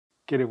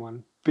Get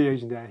everyone, B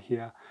Agent down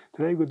here.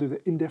 Today we're going to do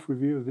the in-depth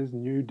review of this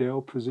new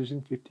Dell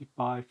Precision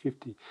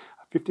 5550,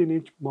 a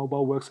 15-inch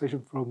mobile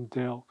workstation from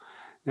Dell.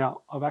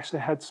 Now, I've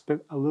actually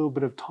spent a little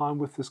bit of time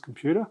with this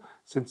computer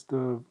since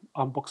the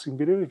unboxing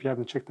video. If you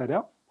haven't checked that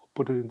out, I'll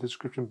put it in the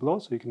description below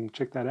so you can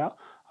check that out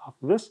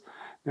after this.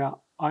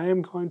 Now, I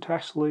am going to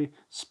actually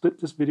split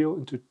this video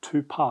into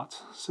two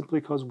parts simply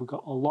because we've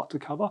got a lot to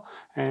cover,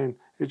 and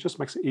it just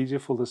makes it easier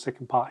for the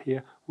second part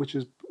here, which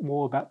is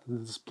more about the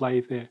display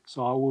there.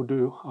 So I will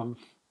do a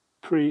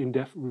pretty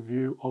in-depth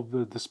review of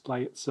the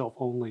display itself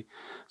only,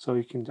 so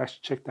you can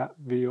actually check that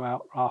video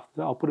out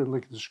after. I'll put a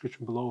link in the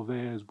description below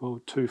there as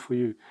well too for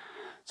you.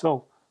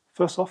 So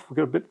first off, we've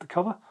got a bit to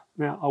cover.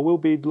 Now I will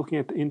be looking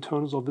at the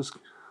internals of this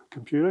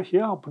computer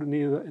here. I'll put it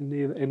near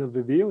the end of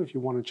the video. If you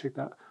want to check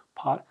that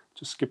part,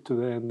 just skip to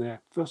the end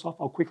there. First off,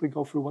 I'll quickly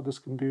go through what this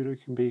computer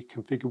can be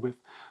configured with.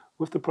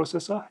 With the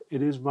processor,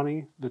 it is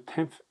running the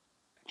 10th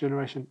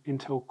generation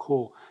Intel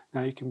Core.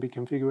 Now you can be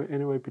configured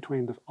anywhere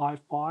between the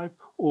i5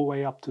 all the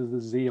way up to the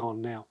Xeon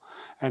now.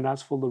 And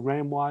as for the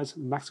RAM wise,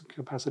 the maximum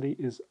capacity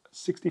is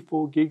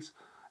 64 gigs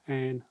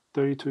and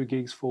 32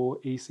 gigs for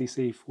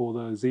ECC for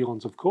the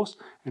Xeons, of course.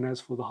 And as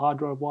for the hard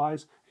drive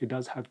wise, it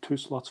does have 2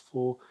 slots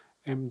for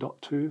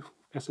M.2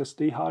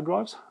 SSD hard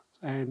drives,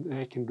 and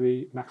there can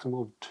be maximum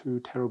of 2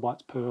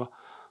 terabytes per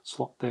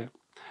slot there.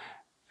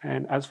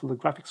 And as for the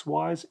graphics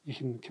wise, you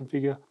can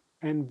configure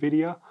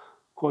NVIDIA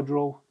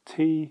Quadro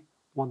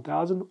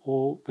T1000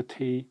 or the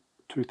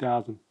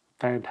T2000.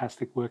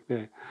 Fantastic work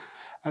there.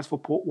 As for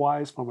port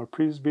wise, from our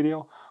previous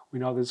video, we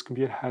know this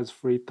computer has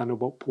 3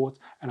 Thunderbolt ports,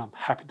 and I'm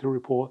happy to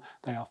report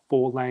they are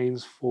 4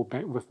 lanes for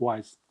bandwidth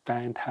wise.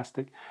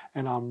 Fantastic.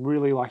 And I'm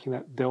really liking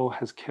that Dell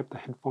has kept the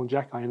headphone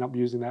jack. I end up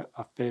using that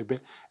a fair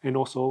bit, and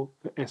also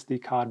the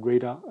SD card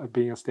reader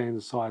being a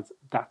standard size.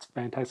 That's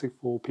fantastic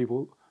for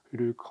people who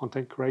do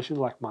content creation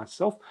like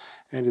myself,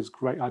 and it's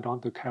great I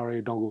don't have to carry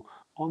a dongle.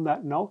 On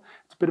that note,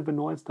 it's a bit of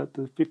annoyance that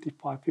the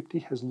 5550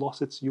 has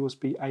lost its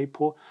USB-A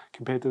port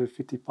compared to the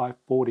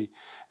 5540,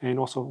 and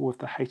also with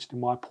the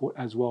HDMI port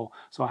as well.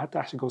 So I had to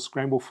actually go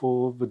scramble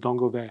for the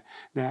dongle there.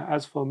 Now,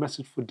 as for a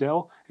message for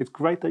Dell, it's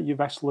great that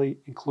you've actually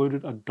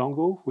included a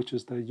dongle, which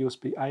is the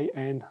USB-A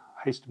and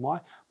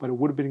HDMI, but it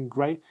would have been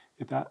great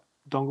if that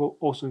dongle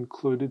also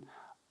included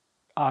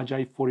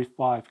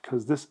RJ45,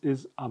 because this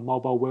is a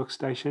mobile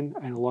workstation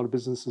and a lot of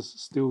businesses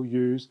still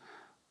use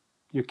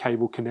your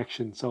cable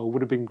connection. So it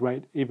would have been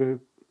great, either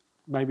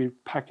maybe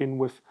pack in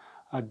with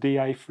a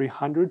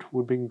DA300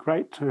 would have been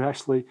great to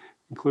actually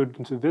include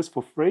into this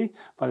for free,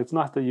 but it's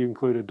nice that you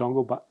include a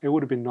dongle, but it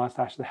would have been nice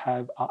to actually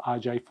have a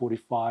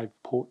RJ45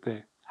 port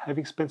there.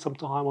 Having spent some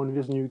time on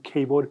this new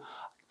keyboard,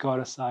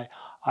 gotta say,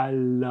 I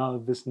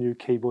love this new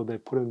keyboard they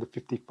put in the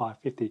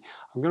 5550.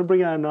 I'm gonna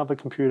bring out another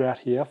computer out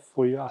here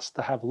for us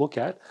to have a look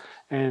at,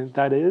 and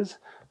that is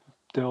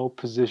Dell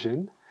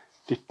Precision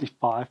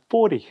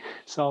 5540.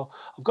 So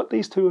I've got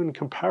these two in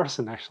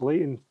comparison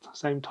actually in the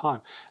same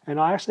time, and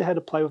I actually had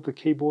to play with the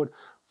keyboard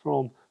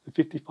from the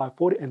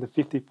 5540 and the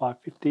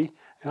 5550,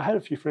 and I had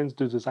a few friends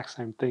do the exact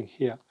same thing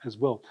here as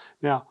well.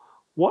 Now,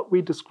 what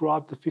we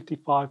described the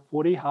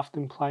 5540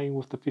 after playing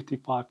with the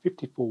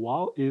 5550 for a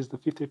while is the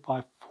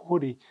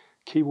 5540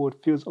 keyboard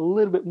feels a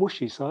little bit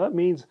mushy, so that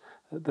means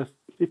that the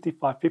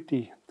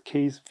 5550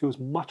 keys feels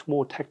much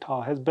more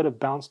tactile, has better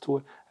bounce to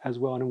it as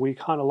well, and we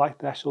kind of like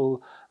the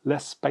actual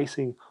less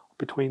spacing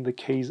between the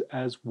keys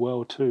as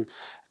well too.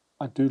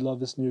 I do love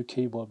this new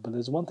keyboard, but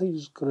there's one thing you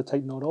just got to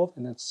take note of,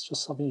 and it's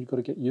just something you've got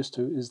to get used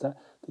to, is that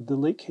the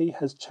delete key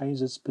has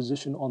changed its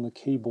position on the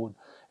keyboard.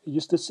 It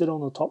used to sit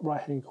on the top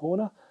right hand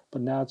corner,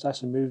 but now it's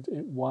actually moved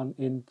one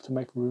in to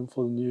make room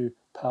for the new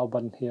power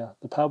button here.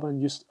 The power button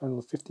used on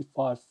the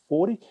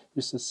 5540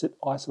 used to sit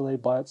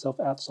isolated by itself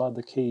outside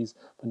the keys,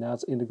 but now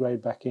it's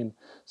integrated back in.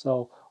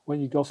 So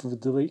when you go for the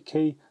delete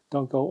key,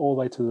 don't go all the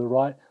way to the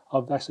right.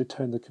 I've actually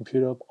turned the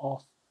computer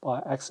off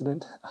by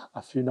accident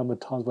a few number of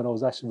times when I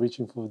was actually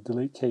reaching for the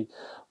delete key.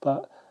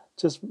 But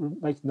just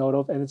make note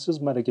of, and it's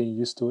just a matter of getting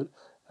used to it,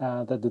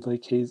 that the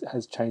delete key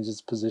has changed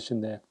its position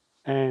there.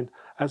 And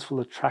as for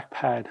the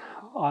trackpad,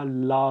 I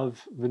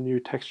love the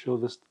new texture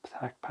of this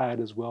trackpad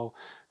as well.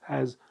 It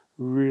has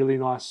really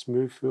nice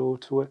smooth feel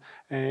to it,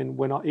 and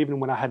even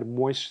when I had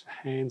moist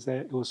hands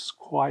there, it was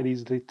quite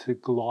easily to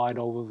glide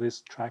over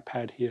this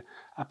trackpad here.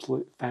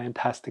 Absolutely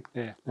fantastic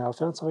there. Now I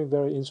found something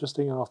very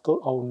interesting, and I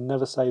thought I'll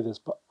never say this,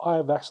 but I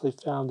have actually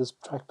found this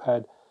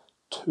trackpad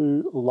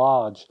too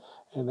large,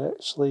 and it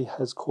actually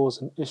has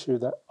caused an issue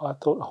that I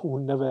thought I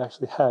would never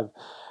actually have.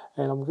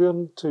 And I'm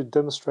going to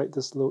demonstrate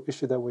this little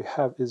issue that we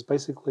have. Is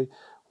basically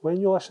when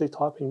you're actually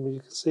typing,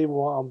 you can see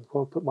why I'm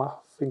going to put my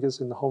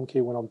fingers in the home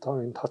key when I'm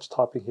doing touch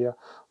typing here.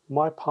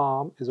 My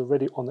palm is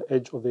already on the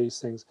edge of these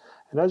things.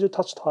 And as you're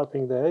touch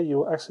typing there,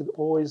 you're actually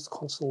always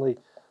constantly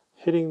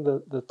hitting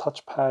the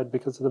touchpad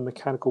because of the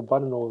mechanical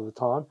button all the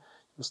time.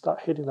 You'll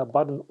start hitting that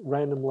button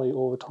randomly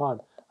all the time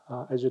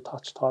as you're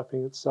touch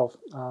typing itself.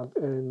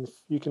 And if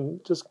you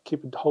can just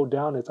keep it hold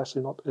down, it's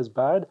actually not as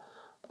bad.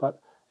 But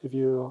if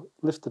you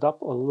lift it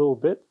up a little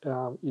bit,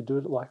 you do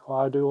it like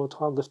I do all the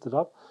time, lift it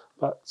up.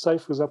 But say,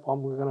 for example,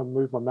 I'm going to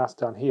move my mouse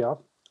down here,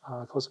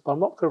 but I'm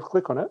not going to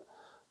click on it,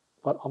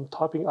 but I'm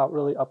typing up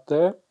really up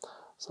there.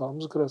 So I'm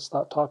just going to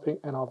start typing,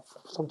 and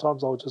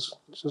sometimes I'll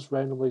just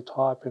randomly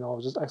type, and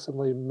I'll just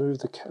accidentally move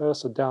the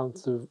cursor down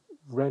to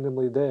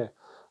randomly there,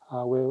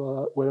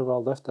 wherever I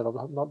left it.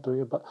 I'm not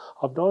doing it, but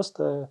I've noticed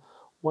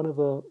one of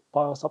the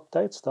BIOS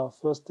updates that I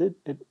first did,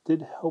 it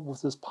did help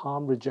with this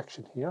palm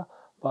rejection here.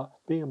 But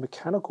being a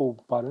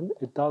mechanical button,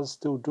 it does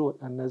still do it,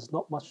 and there's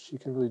not much you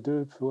can really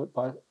do to it.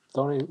 But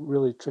the only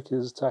really trick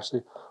is to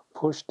actually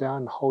push down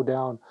and hold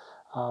down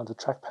the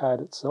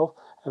trackpad itself,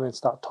 and then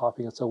start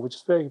typing itself, which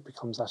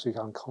becomes actually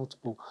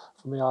uncomfortable.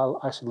 For me, I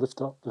actually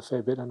lift it up a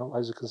fair bit, and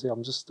as you can see,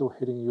 I'm just still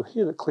hitting. You'll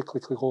hear the click,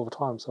 click, click all the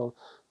time. So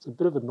it's a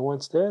bit of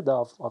annoyance there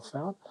that I've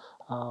found.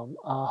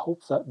 I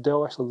hope that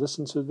Dell actually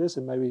listens to this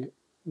and maybe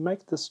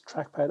make this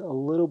trackpad a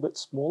little bit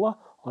smaller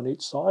on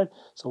each side,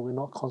 so we're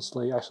not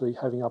constantly actually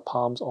having our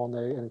palms on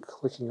there and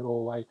clicking it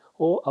all the way.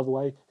 Or other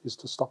way is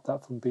to stop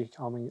that from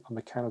becoming a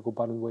mechanical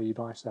button where you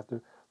don't actually have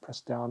to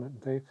press down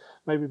and things.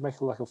 Maybe make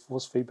it like a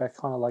force feedback,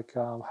 kind of like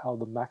how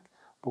the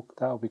MacBook,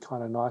 that would be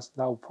kind of nice.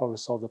 That will probably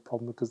solve the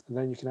problem, because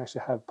then you can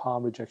actually have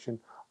palm rejection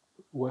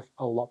work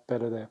a lot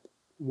better there.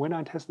 When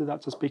I tested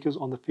out the speakers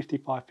on the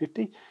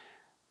 5550,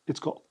 it's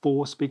got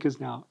 4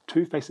 speakers now,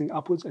 2 facing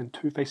upwards and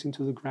 2 facing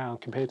to the ground,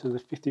 compared to the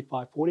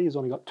 5540, it's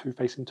only got 2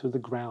 facing to the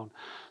ground.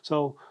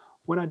 So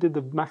when I did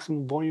the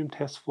maximum volume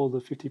test for the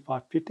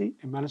 5550,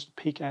 it managed to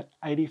peak at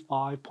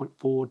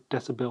 85.4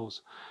 decibels,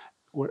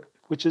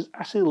 which is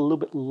actually a little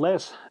bit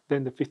less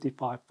than the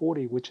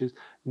 5540, which is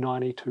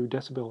 92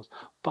 decibels.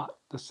 But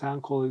the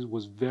sound quality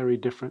was very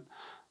different.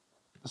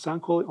 The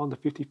sound quality on the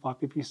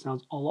 5550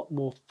 sounds a lot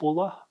more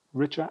fuller,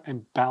 richer,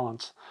 and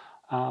balanced.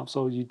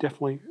 So you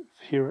definitely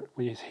hear it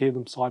when you hear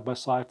them side by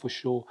side for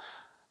sure.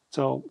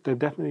 So they've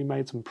definitely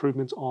made some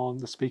improvements on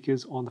the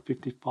speakers on the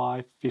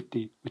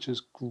 5550, which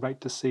is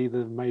great to see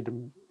they've made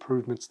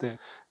improvements there.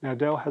 Now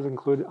Dell has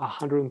included a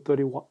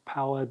 130 watt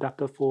power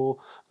adapter for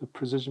the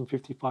Precision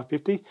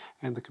 5550,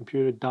 and the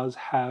computer does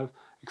have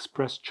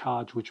express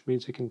charge, which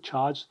means it can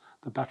charge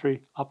the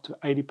battery up to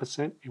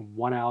 80% in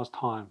 1 hour's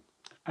time.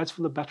 As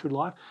for the battery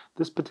life,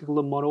 this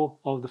particular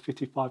model of the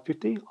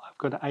 5550, I've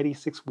got an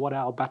 86 watt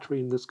hour battery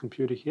in this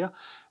computer here,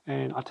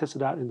 and I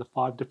tested out in the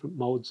 5 different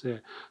modes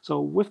there. So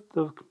with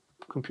the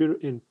computer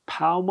in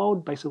power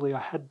mode, basically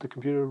I had the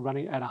computer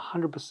running at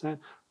 100%,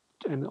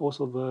 and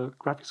also the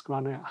graphics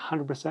running at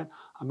 100%.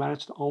 I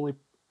managed to only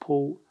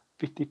pull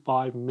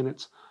 55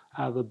 minutes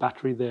out of the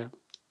battery there.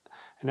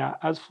 And now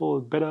as for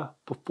better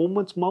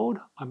performance mode,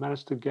 I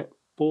managed to get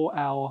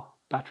 4-hour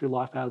battery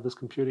life out of this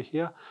computer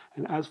here.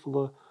 And as for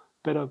the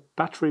better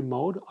battery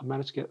mode, I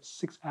managed to get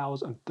 6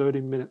 hours and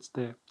 30 minutes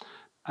there.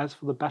 As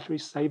for the battery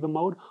saver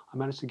mode, I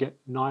managed to get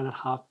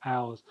 9.5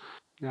 hours.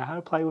 Now, how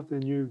to play with the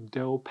new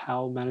Dell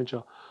Power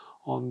Manager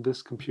on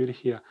this computer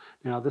here.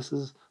 Now, this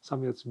is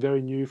something that's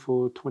very new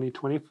for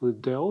 2020 for the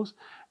Dells,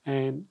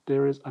 and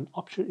there is an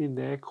option in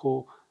there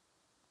called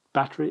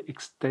battery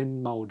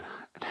extend mode.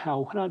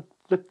 Now, when I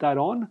flip that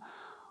on,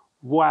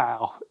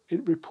 wow,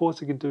 it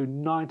reports it can do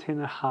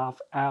 19.5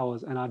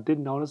 hours, and I did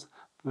notice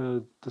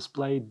the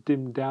display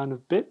dimmed down a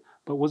bit,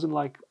 but it wasn't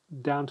like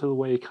down to the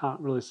way you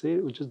can't really see it.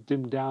 It was just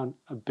dimmed down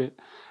a bit.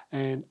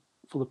 And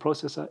for the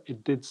processor,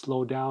 it did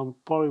slow down,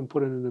 probably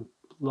put it in a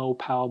low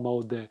power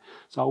mode there.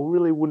 So I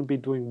really wouldn't be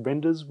doing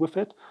renders with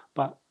it,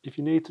 but if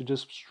you need to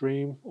just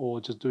stream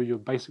or just do your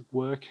basic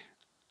work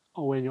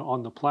or when you're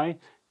on the plane,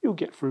 you'll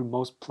get through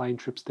most plane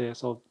trips there.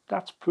 So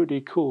that's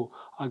pretty cool,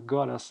 I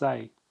gotta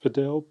say. The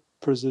Dell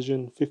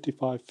Precision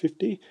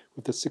 5550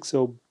 with the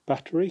 6L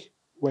battery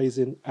weighs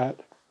in at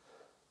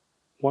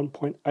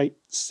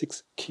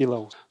 1.86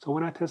 kilos. So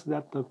when I tested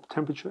out the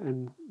temperature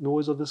and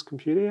noise of this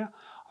computer here,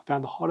 I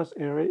found the hottest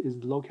area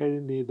is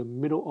located near the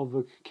middle of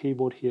the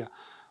keyboard here,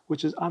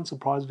 which is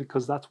unsurprising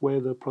because that's where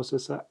the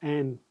processor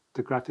and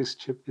the graphics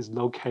chip is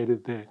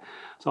located there.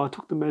 So I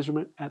took the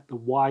measurement at the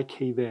Y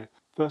key there.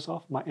 First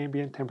off, my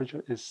ambient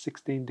temperature is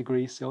 16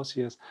 degrees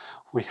Celsius.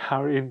 We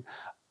are in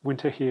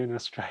winter here in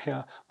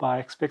Australia, but I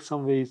expect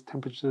some of these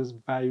temperatures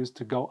values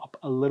to go up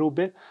a little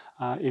bit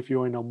if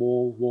you're in a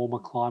more warmer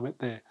climate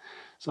there.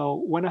 So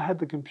when I had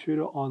the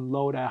computer on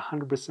load at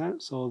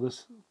 100%, so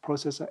this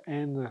processor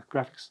and the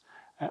graphics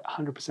at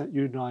 100%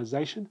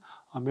 utilization,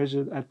 I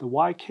measured at the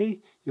Y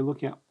key, you're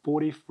looking at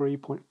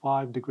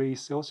 43.5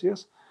 degrees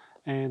Celsius,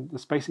 and the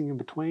spacing in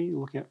between, you're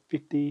looking at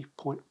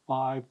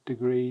 50.5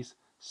 degrees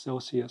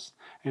Celsius.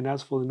 And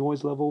as for the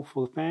noise level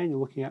for the fan, you're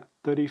looking at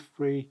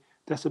 33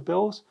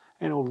 decibels,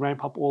 and it will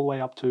ramp up all the way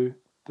up to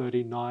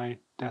 39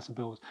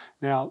 decibels.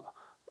 Now,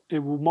 it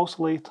will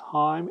mostly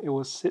time, it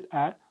will sit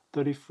at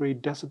 33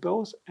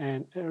 decibels,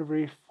 and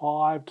every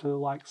 5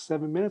 to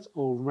 7 minutes it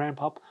will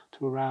ramp up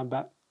to around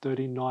about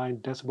 39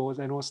 decibels,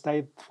 and it will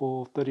stay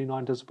for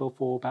 39 decibels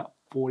for about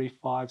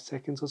 45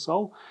 seconds or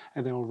so,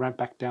 and then it will ramp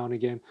back down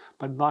again.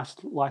 But nice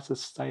to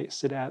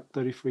sit at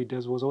 33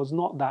 decibels, so it's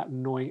not that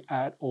annoying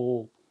at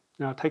all.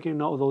 Now, taking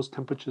note of those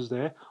temperatures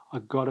there, I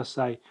gotta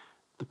say,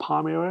 the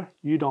palm area,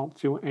 you don't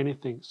feel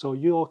anything. So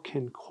you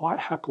can quite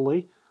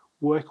happily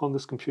work on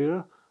this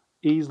computer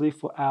easily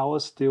for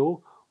hours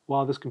still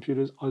while this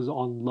computer is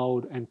on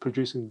load and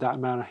producing that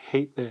amount of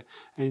heat there.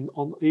 And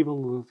on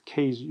even with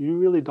keys, you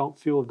really don't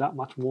feel that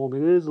much warm.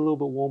 It is a little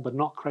bit warm, but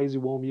not crazy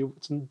warm.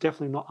 It's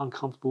definitely not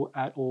uncomfortable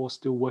at all,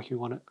 still working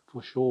on it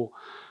for sure,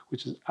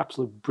 which is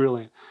absolutely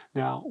brilliant.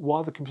 Now,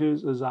 while the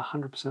computer is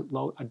 100%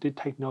 load, I did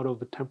take note of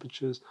the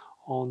temperatures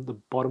on the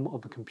bottom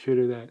of the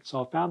computer there.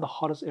 So I found the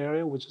hottest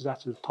area, which is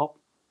actually the top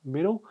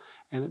middle,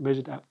 and it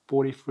measured at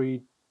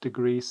 43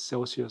 degrees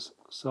Celsius.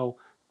 So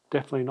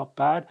definitely not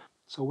bad.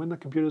 So when the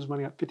computer is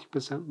running at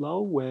 50%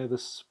 low, where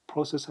the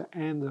processor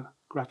and the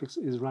graphics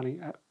is running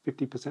at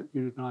 50%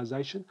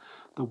 utilization,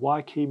 the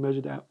Y key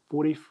measured at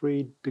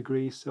 43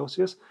 degrees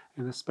Celsius,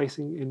 and the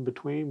spacing in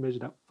between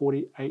measured at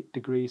 48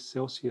 degrees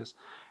Celsius.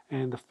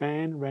 And the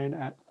fan ran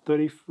at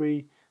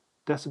 33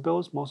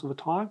 decibels most of the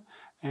time,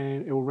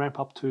 and it will ramp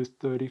up to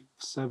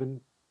 37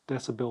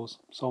 decibels,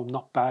 so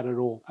not bad at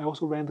all. I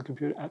also ran the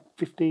computer at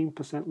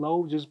 15% low,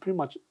 which is pretty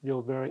much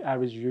your very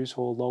average use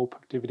or low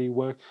productivity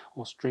work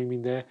or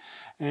streaming there.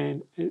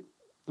 And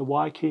the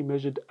Y key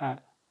measured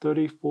at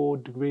 34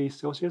 degrees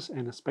Celsius,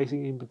 and the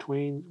spacing in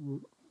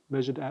between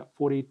measured at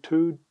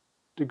 42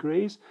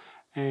 degrees,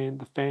 and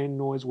the fan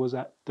noise was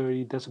at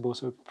 30 decibels,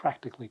 so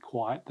practically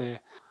quiet there.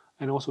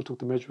 And also took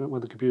the measurement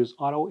when the computer is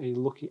idle and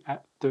looking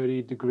at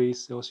 30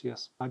 degrees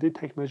Celsius. I did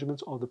take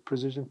measurements of the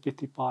Precision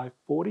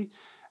 5540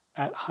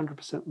 at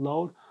 100%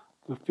 load.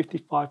 The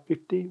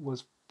 5550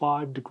 was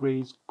 5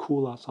 degrees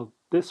cooler, so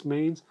this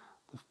means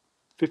the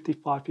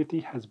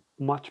 5550 has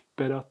much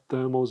better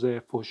thermals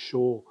there for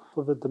sure.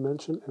 For the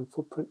dimension and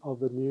footprint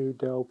of the new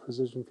Dell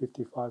Precision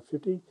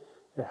 5550,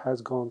 it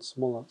has gone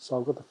smaller. So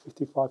I've got the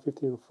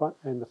 5550 in the front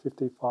and the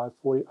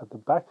 5540 at the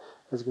back.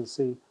 As you can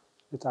see,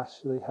 it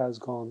actually has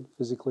gone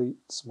physically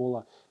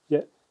smaller.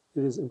 Yet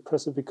it is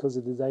impressive because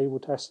it is able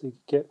to actually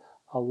get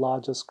a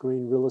larger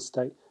screen real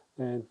estate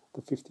than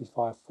the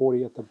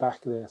 5540 at the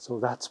back there. So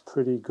that's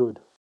pretty good.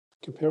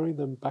 Comparing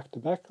them back to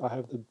back, I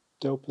have the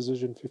Dell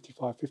Precision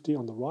 5550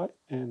 on the right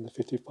and the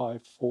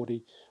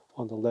 5540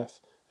 on the left,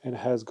 and it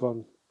has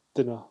gone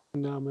thinner.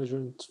 Now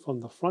measuring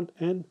from the front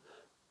end,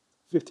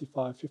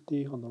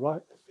 5550 on the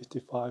right,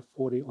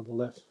 5540 on the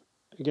left.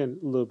 Again,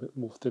 a little bit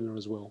more thinner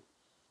as well.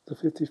 The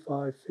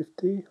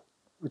 5550,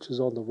 which is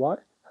on the right,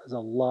 has a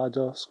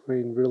larger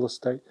screen real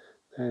estate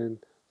than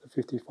the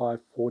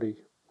 5540,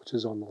 which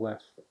is on the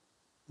left.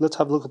 Let's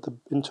have a look at the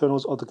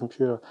internals of the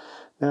computer.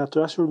 Now,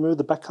 to actually remove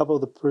the back cover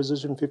of the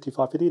Precision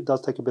 5550, it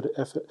does take a bit of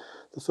effort.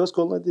 The first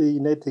gauntlet that you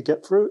need to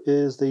get through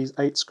is these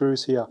 8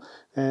 screws here,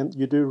 and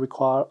you do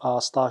require a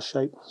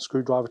star-shaped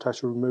screwdriver to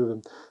actually remove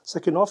them.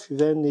 Second off, you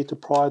then need to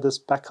pry this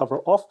back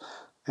cover off,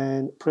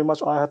 and pretty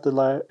much I had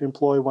to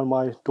employ one of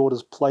my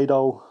daughter's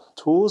Play-Doh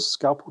tools,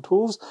 scalpel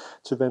tools,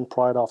 to then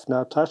pry it off.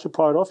 Now, to actually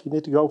pry it off, you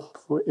need to go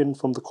in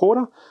from the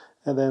corner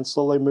and then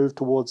slowly move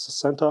towards the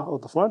center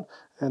of the front,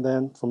 and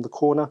then from the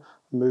corner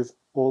move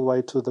all the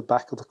way to the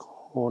back of the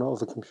corner of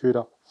the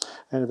computer.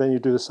 And then you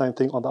do the same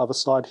thing on the other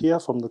side here,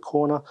 from the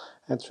corner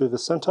and through the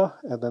center,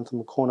 and then from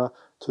the corner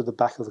to the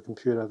back of the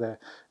computer there.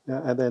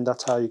 Now, and then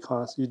that's how you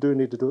do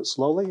need to do it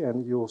slowly,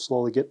 and you'll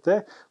slowly get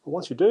there. But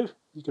once you do,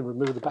 you can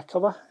remove the back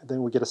cover, and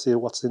then we get to see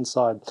what's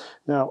inside.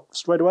 Now,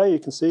 straight away, you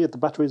can see the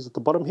battery is at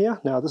the bottom here.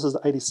 Now, this is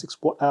the 86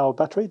 watt-hour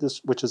battery,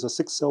 which is a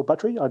 6-cell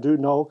battery. I do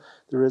know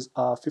there is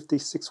a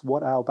 56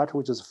 watt-hour battery,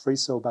 which is a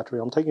 3-cell battery.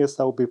 I'm taking this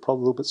that will be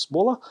probably a little bit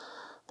smaller.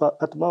 But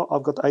at the moment,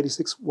 I've got the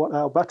 86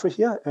 watt-hour battery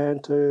here,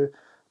 and the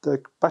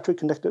battery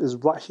connector is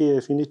right here.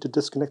 If you need to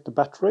disconnect the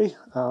battery,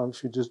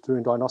 if you're just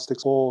doing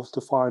diagnostics or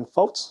to find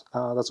faults,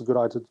 that's a good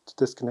idea to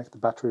disconnect the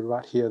battery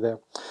right here there.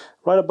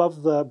 Right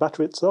above the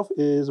battery itself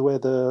is where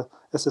the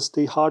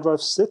SSD hard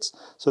drive sits.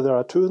 So there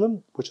are 2 of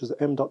them, which is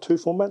the M.2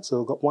 format.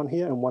 So I've got one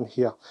here and one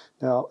here.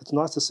 Now, it's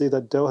nice to see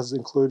that Dell has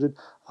included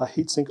a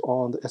heatsink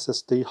on the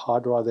SSD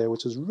hard drive there,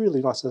 which is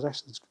really nice. There's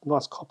actually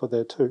nice copper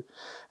there too.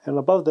 And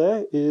above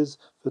there is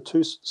the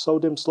 2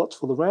 SODIMM slots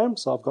for the RAM.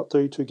 So I've got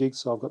 32 gigs,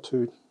 so I've got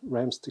 2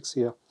 RAM sticks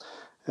here.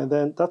 And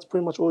then that's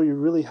pretty much all you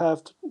really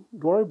have to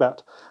worry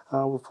about.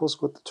 We've also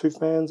got the 2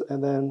 fans,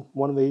 and then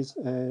one of these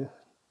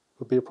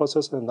will be a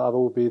processor, and the other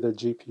will be the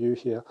GPU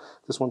here.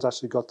 This one's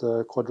actually got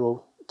the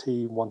Quadro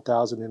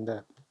T1000 in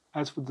there.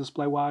 As for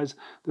display wise,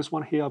 this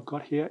one here I've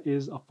got here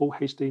is a full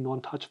HD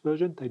non-touch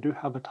version. They do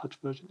have a touch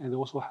version, and they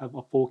also have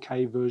a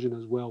 4K version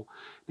as well.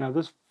 Now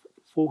this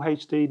full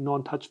HD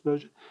non-touch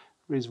version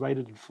is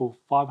rated for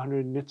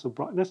 500 nits of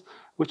brightness,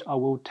 which I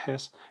will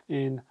test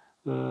in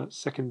the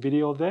second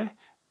video there.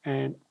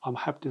 And I'm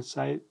happy to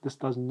say this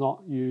does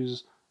not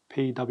use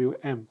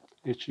PWM,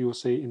 which you'll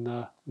see in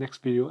the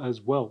next video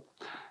as well.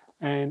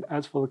 And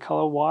as for the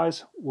color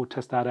wise, we'll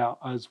test that out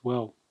as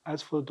well.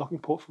 As for the docking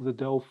port for the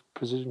Dell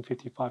Precision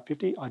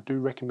 5550, I do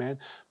recommend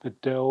the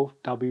Dell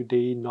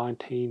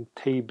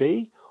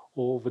WD-19TB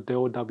or the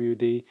Dell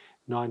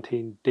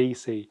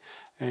WD-19DC.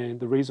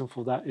 And the reason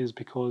for that is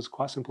because,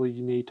 quite simply,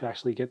 you need to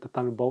actually get the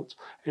Thunderbolts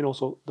and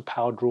also the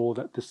power draw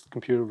that this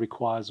computer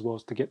requires as well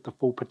to get the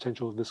full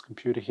potential of this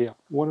computer here.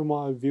 One of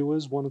my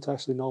viewers wanted to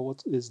actually know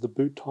what is the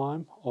boot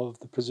time of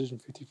the Precision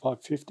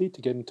 5550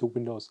 to get into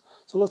Windows.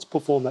 So let's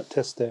perform that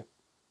test there.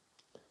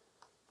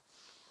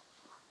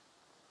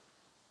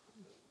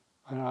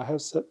 And I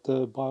have set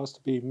the BIOS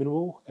to be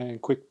minimal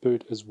and quick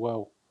boot as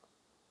well.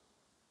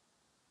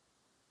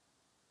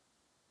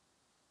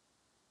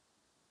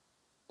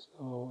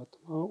 So at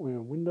the moment we're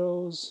in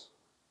Windows.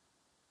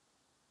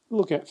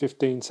 Look at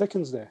 15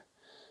 seconds there.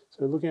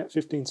 So looking at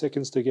 15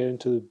 seconds to get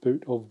into the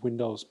boot of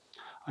Windows.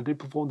 I did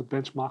perform the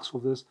benchmarks for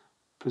this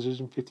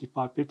Precision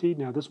 5550.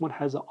 Now this one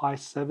has an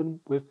i7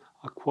 with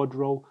a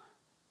Quadro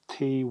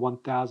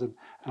T1000. And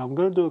I'm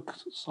going to do a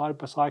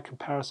side-by-side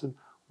comparison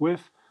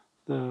with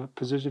the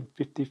Precision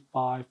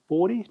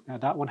 5540. Now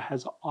that one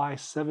has an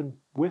i7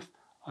 with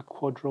a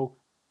Quadro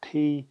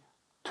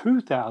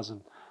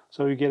T2000.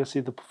 So you get to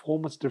see the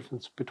performance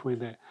difference between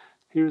there.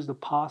 Here's the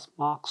pass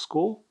mark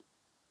score.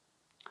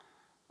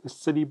 The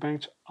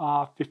Citybench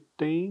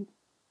R15,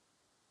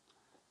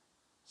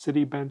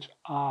 Citybench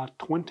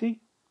R20,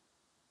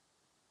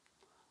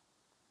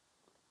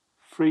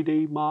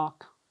 3D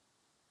Mark,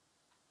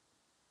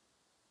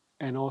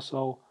 and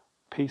also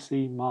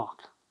PC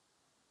Mark.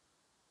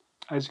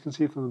 As you can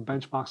see from the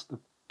benchmarks, the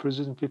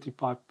Precision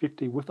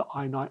 5550 with the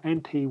i9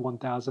 and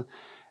T1000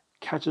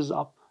 catches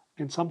up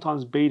and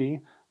sometimes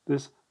beating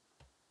this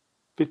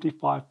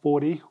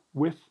 5540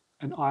 with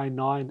an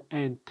i9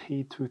 and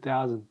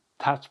T2000.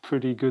 That's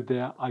pretty good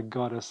there, I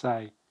gotta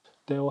say.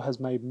 Dell has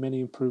made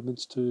many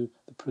improvements to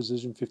the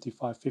Precision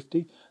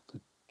 5550. The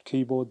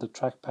keyboard, the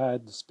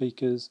trackpad, the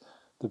speakers,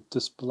 the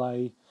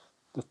display,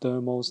 the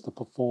thermals, the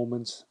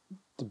performance,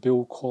 the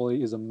build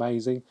quality is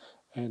amazing.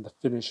 And the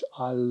finish,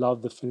 I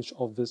love the finish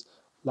of this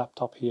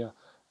laptop here.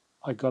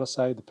 I gotta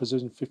say, the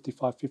Precision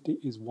 5550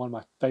 is one of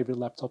my favorite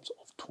laptops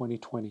of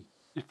 2020.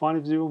 If you find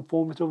this video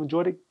informative,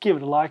 enjoyed it, give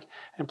it a like,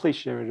 and please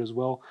share it as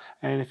well.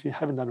 And if you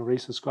haven't done already,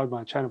 subscribe to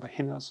my channel by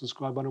hitting that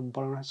subscribe button on the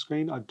bottom of the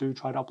screen. I do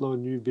try to upload a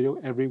new video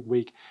every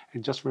week.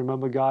 And just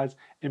remember, guys,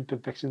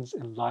 imperfections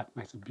in life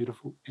makes it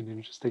beautiful and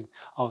interesting.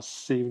 I'll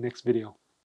see you next video.